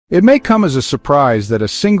It may come as a surprise that a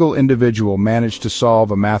single individual managed to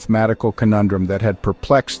solve a mathematical conundrum that had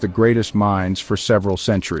perplexed the greatest minds for several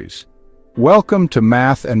centuries. Welcome to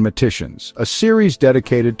Mathematicians, a series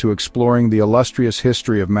dedicated to exploring the illustrious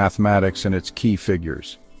history of mathematics and its key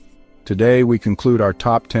figures. Today we conclude our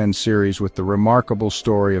Top 10 series with the remarkable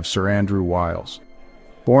story of Sir Andrew Wiles.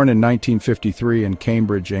 Born in 1953 in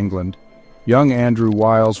Cambridge, England, young Andrew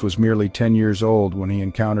Wiles was merely 10 years old when he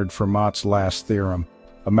encountered Fermat's last theorem,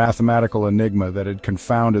 a mathematical enigma that had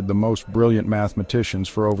confounded the most brilliant mathematicians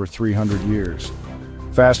for over 300 years.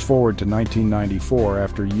 Fast forward to 1994,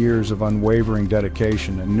 after years of unwavering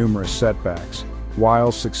dedication and numerous setbacks,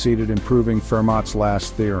 Wiles succeeded in proving Fermat's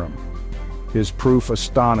last theorem. His proof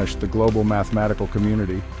astonished the global mathematical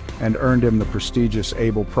community and earned him the prestigious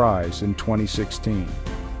Abel Prize in 2016.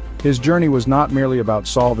 His journey was not merely about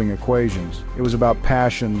solving equations, it was about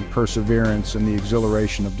passion, perseverance, and the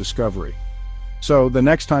exhilaration of discovery. So, the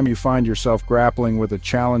next time you find yourself grappling with a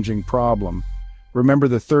challenging problem, remember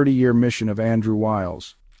the 30-year mission of Andrew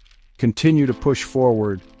Wiles. Continue to push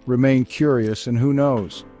forward, remain curious, and who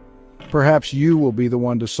knows? Perhaps you will be the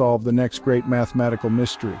one to solve the next great mathematical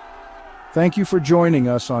mystery. Thank you for joining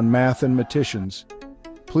us on Mathematicians.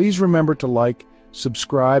 Please remember to like,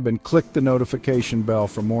 subscribe, and click the notification bell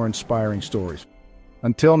for more inspiring stories.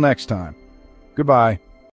 Until next time, goodbye.